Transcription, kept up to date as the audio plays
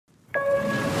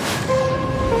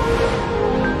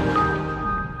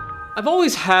I've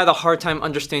always had a hard time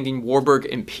understanding Warburg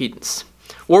impedance.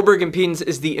 Warburg impedance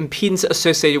is the impedance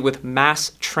associated with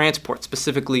mass transport,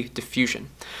 specifically diffusion.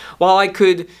 While I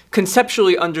could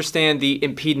conceptually understand the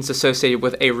impedance associated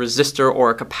with a resistor or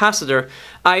a capacitor,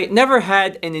 I never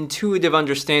had an intuitive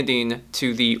understanding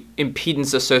to the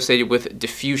impedance associated with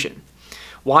diffusion.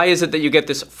 Why is it that you get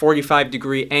this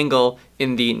 45-degree angle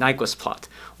in the Nyquist plot?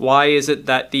 Why is it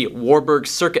that the Warburg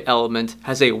circuit element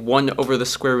has a 1 over the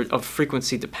square root of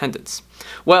frequency dependence?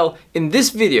 Well, in this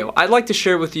video, I'd like to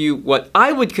share with you what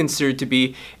I would consider to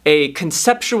be a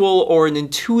conceptual or an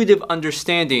intuitive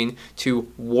understanding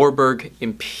to Warburg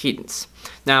impedance.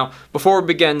 Now, before we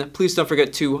begin, please don't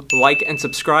forget to like and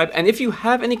subscribe, and if you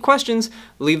have any questions,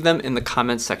 leave them in the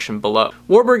comments section below.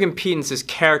 Warburg impedance is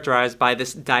characterized by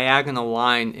this diagonal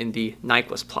line in the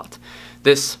Nyquist plot.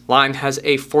 This line has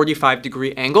a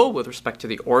 45-degree angle with respect to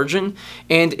the origin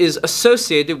and is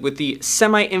associated with the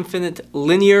semi-infinite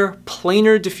linear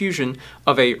planar diffusion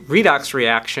of a redox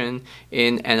reaction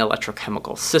in an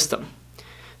electrochemical system.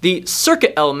 The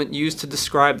circuit element used to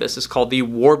describe this is called the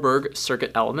Warburg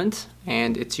circuit element,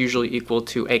 and it's usually equal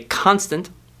to a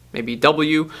constant, maybe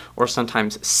W or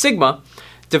sometimes sigma,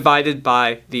 divided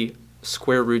by the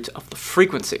square root of the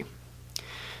frequency.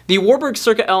 The Warburg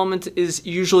circuit element is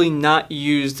usually not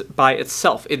used by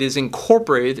itself. It is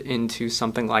incorporated into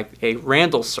something like a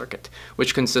Randall circuit,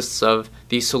 which consists of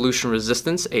the solution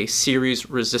resistance, a series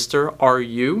resistor,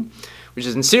 Ru, which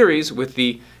is in series with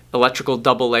the electrical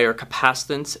double layer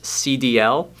capacitance,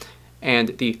 CDL, and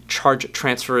the charge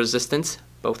transfer resistance,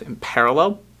 both in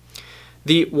parallel.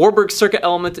 The Warburg circuit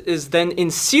element is then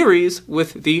in series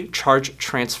with the charge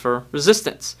transfer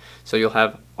resistance. So you'll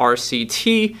have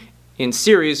RCT in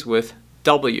series with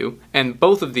W, and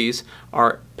both of these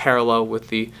are parallel with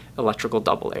the electrical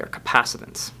double layer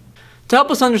capacitance. To help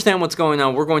us understand what's going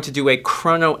on, we're going to do a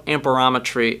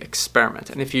chronoamperometry experiment.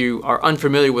 And if you are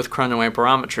unfamiliar with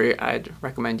chronoamperometry, I'd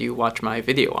recommend you watch my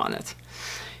video on it.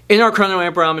 In our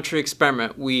chronoamperometry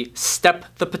experiment, we step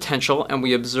the potential and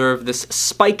we observe this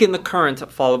spike in the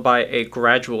current followed by a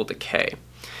gradual decay.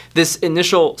 This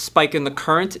initial spike in the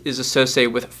current is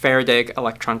associated with Faradaic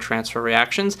electron transfer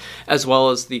reactions, as well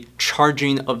as the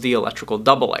charging of the electrical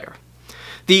double layer.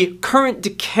 The current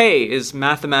decay is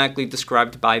mathematically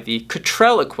described by the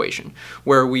Cottrell equation,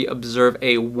 where we observe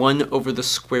a 1 over the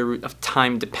square root of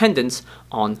time dependence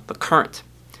on the current.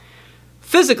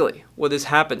 Physically, what is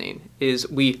happening is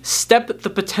we step the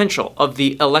potential of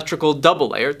the electrical double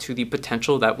layer to the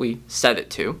potential that we set it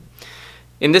to.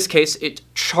 In this case, it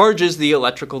charges the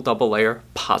electrical double layer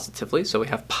positively, so we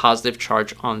have positive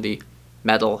charge on the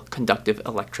metal conductive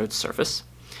electrode surface.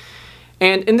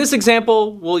 And in this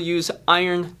example, we'll use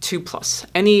iron 2+.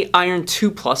 Any iron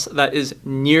 2+ that is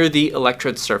near the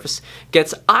electrode surface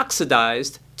gets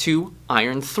oxidized to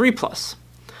iron 3+.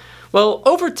 Well,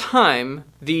 over time,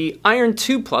 the iron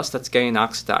 2+ that's getting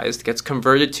oxidized gets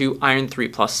converted to iron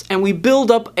 3+, and we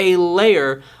build up a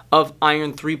layer of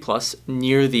iron 3+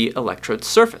 near the electrode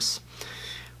surface.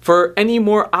 For any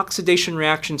more oxidation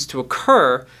reactions to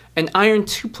occur, an iron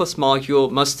 2+ molecule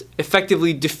must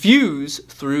effectively diffuse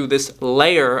through this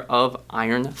layer of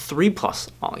iron 3+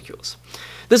 molecules.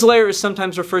 This layer is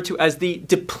sometimes referred to as the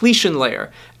depletion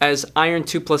layer, as iron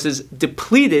 2+ is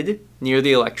depleted near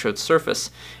the electrode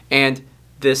surface, and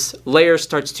this layer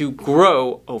starts to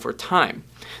grow over time.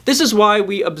 This is why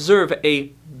we observe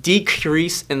a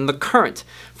decrease in the current.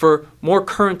 For more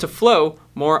current to flow,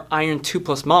 more iron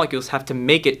 2+ molecules have to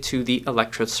make it to the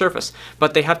electrode surface,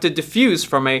 but they have to diffuse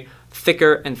from a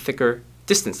thicker and thicker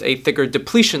distance, a thicker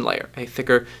depletion layer, a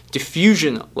thicker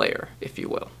diffusion layer, if you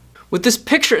will. With this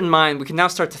picture in mind, we can now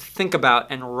start to think about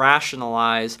and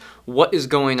rationalize what is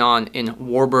going on in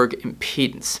Warburg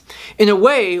impedance. In a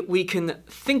way, we can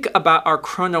think about our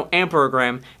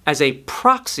chronoamperogram as a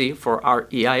proxy for our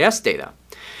EIS data.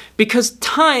 Because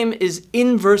time is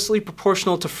inversely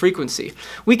proportional to frequency,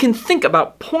 we can think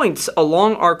about points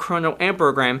along our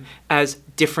chronoamperogram as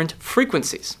different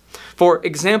frequencies. For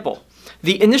example,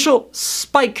 the initial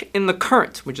spike in the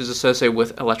current, which is associated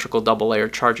with electrical double layer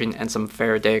charging and some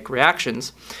Faradaic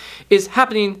reactions, is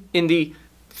happening in the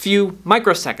few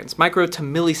microseconds, micro to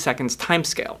milliseconds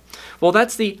timescale. Well,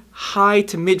 that's the high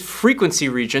to mid frequency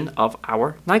region of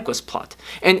our Nyquist plot.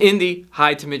 And in the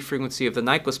high to mid frequency of the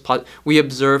Nyquist plot, we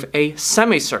observe a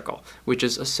semicircle, which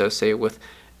is associated with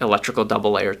electrical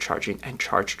double layer charging and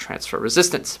charge transfer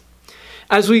resistance.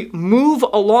 As we move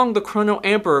along the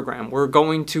chronoamperogram, we're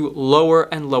going to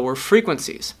lower and lower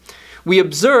frequencies. We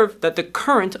observe that the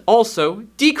current also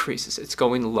decreases. It's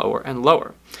going lower and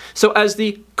lower. So as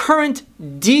the current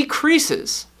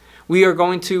decreases, we are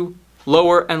going to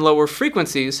lower and lower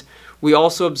frequencies, we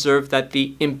also observe that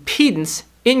the impedance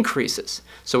increases.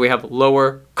 So we have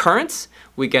lower currents,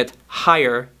 we get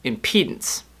higher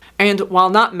impedance. And while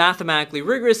not mathematically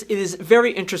rigorous, it is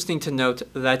very interesting to note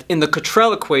that in the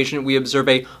Cottrell equation, we observe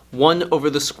a 1 over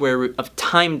the square root of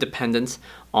time dependence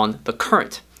on the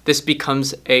current. This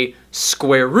becomes a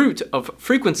square root of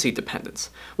frequency dependence.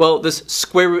 Well, this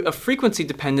square root of frequency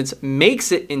dependence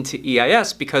makes it into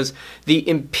EIS because the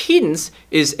impedance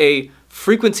is a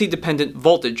frequency-dependent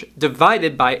voltage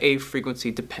divided by a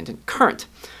frequency-dependent current.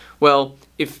 Well,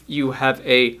 if you have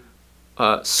a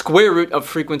square root of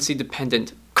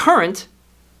frequency-dependent current,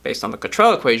 based on the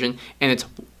Cottrell equation, and it's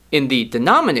in the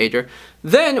denominator,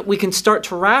 then we can start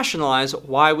to rationalize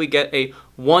why we get a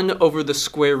 1 over the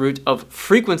square root of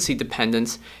frequency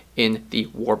dependence in the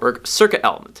Warburg circuit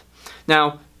element.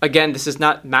 Now, again, this is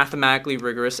not mathematically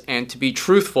rigorous, and to be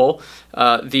truthful,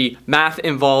 the math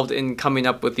involved in coming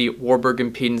up with the Warburg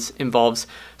impedance involves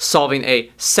solving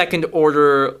a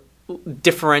second-order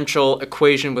differential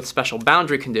equation with special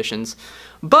boundary conditions.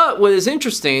 But what is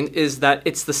interesting is that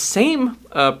it's the same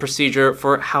procedure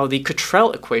for how the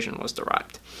Cottrell equation was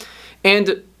derived.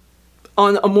 And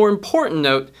on a more important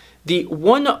note, the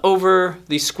 1 over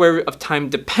the square root of time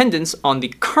dependence on the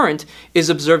current is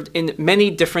observed in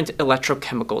many different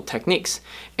electrochemical techniques.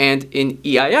 And in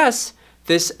EIS,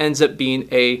 this ends up being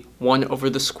a 1 over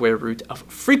the square root of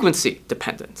frequency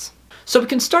dependence. So we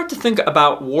can start to think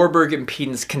about Warburg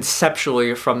impedance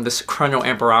conceptually from this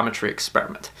chronoamperometry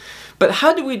experiment. But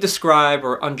how do we describe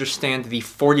or understand the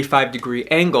 45-degree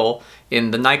angle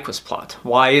in the Nyquist plot?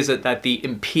 Why is it that the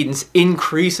impedance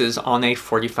increases on a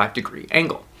 45-degree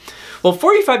angle? Well,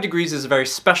 45 degrees is a very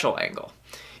special angle.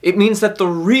 It means that the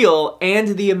real and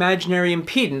the imaginary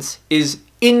impedance is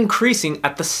increasing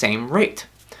at the same rate.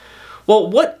 Well,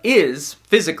 what is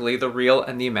physically the real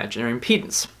and the imaginary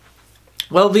impedance?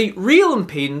 Well, the real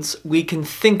impedance we can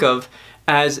think of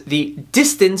as the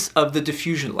distance of the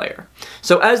diffusion layer.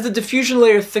 So as the diffusion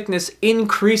layer thickness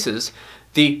increases,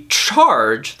 the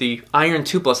charge, the iron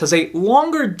 2+, has a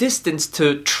longer distance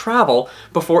to travel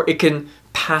before it can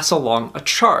pass along a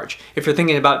charge. If you're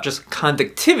thinking about just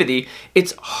conductivity,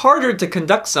 it's harder to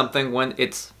conduct something when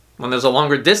there's a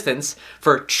longer distance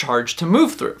for charge to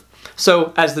move through.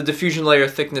 So as the diffusion layer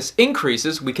thickness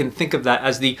increases, we can think of that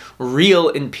as the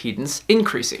real impedance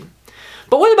increasing.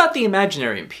 But what about the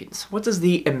imaginary impedance? What does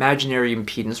the imaginary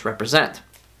impedance represent?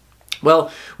 Well,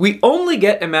 we only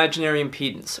get imaginary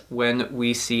impedance when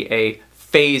we see a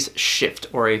phase shift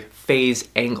or a phase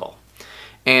angle.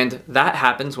 And that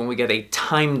happens when we get a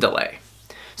time delay.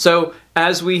 So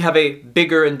as we have a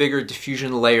bigger and bigger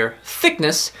diffusion layer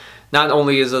thickness, not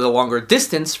only is it a longer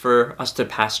distance for us to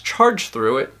pass charge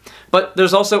through it, but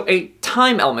there's also a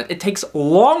time element. It takes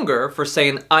longer for, say,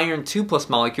 an iron 2+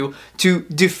 molecule to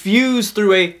diffuse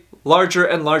through a larger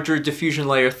and larger diffusion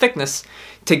layer thickness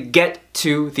to get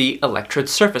to the electrode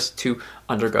surface to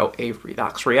undergo a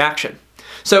redox reaction.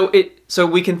 So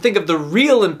we can think of the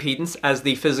real impedance as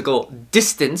the physical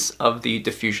distance of the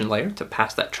diffusion layer to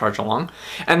pass that charge along.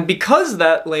 And because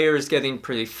that layer is getting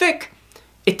pretty thick,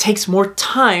 it takes more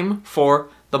time for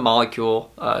the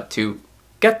molecule to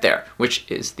get there, which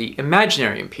is the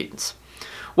imaginary impedance.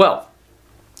 Well,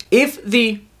 if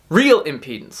the real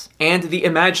impedance and the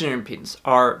imaginary impedance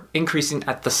are increasing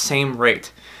at the same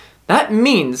rate, that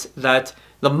means that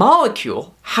the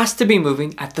molecule has to be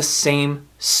moving at the same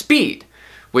speed,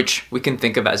 which we can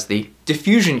think of as the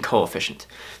diffusion coefficient.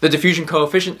 The diffusion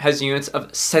coefficient has units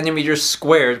of centimeters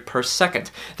squared per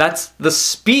second. That's the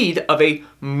speed of a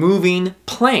moving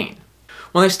plane.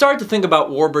 When I started to think about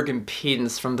Warburg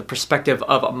impedance from the perspective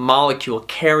of a molecule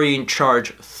carrying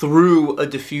charge through a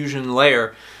diffusion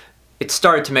layer, it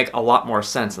started to make a lot more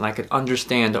sense, and I could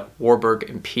understand Warburg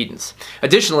impedance.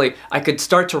 Additionally, I could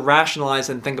start to rationalize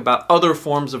and think about other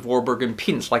forms of Warburg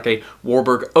impedance, like a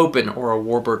Warburg open or a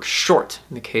Warburg short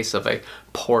in the case of a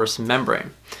porous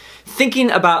membrane.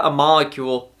 Thinking about a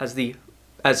molecule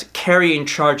as carrying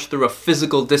charge through a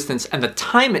physical distance and the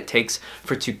time it takes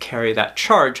for it to carry that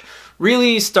charge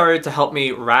really started to help me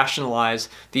rationalize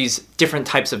these different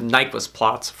types of Nyquist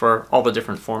plots for all the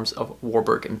different forms of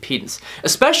Warburg impedance,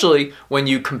 especially when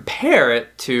you compare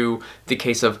it to the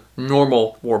case of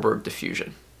normal Warburg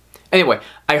diffusion. Anyway,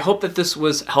 I hope that this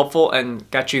was helpful and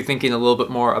got you thinking a little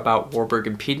bit more about Warburg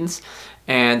impedance.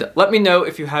 And let me know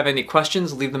if you have any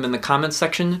questions, leave them in the comments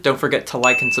section. Don't forget to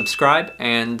like and subscribe,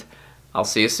 and I'll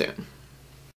see you soon.